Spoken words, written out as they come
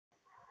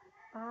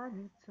I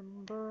need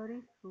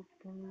somebody who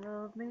can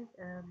love me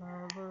at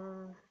my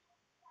worst.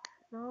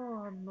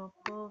 No, I'm not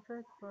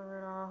perfect,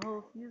 but I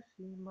hope you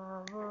see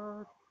my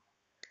worth.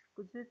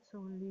 'Cause it's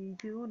only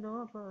you,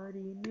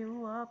 nobody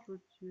knew I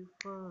put you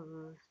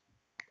first.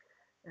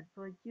 And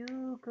for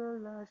you,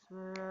 girl, I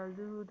swear I'll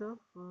do the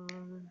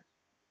first.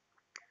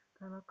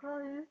 Can I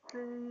call you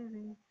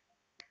baby?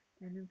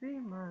 Can you be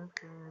my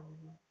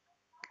friend?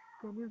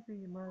 Can you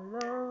be my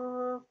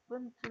love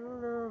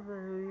until the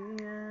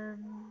very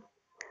end?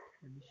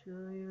 Let me show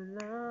you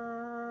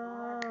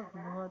love,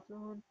 no I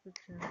don't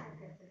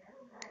pretend.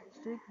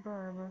 Stick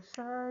by my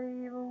side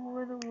even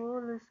when the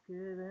world is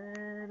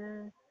giving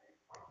in.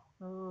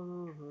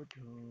 Oh,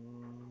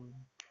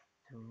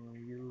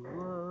 don't you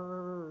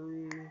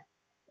worry,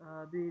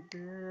 I'll be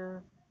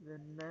there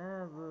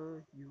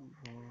whenever you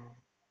want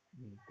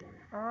me.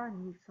 I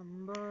need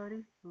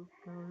somebody who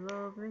can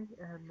love me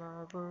at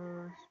my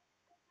worst.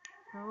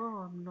 No,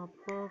 I'm not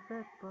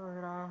perfect,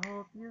 but I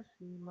hope you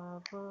see my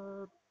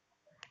worth.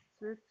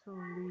 It's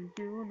only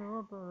you,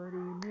 nobody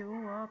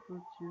knew I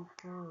put you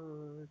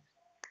first.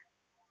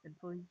 And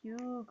for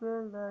you,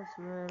 girl, I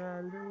swear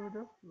I'll do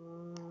the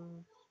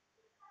first.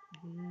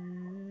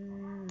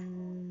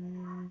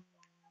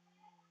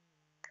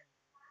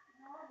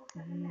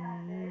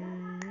 Mm-hmm.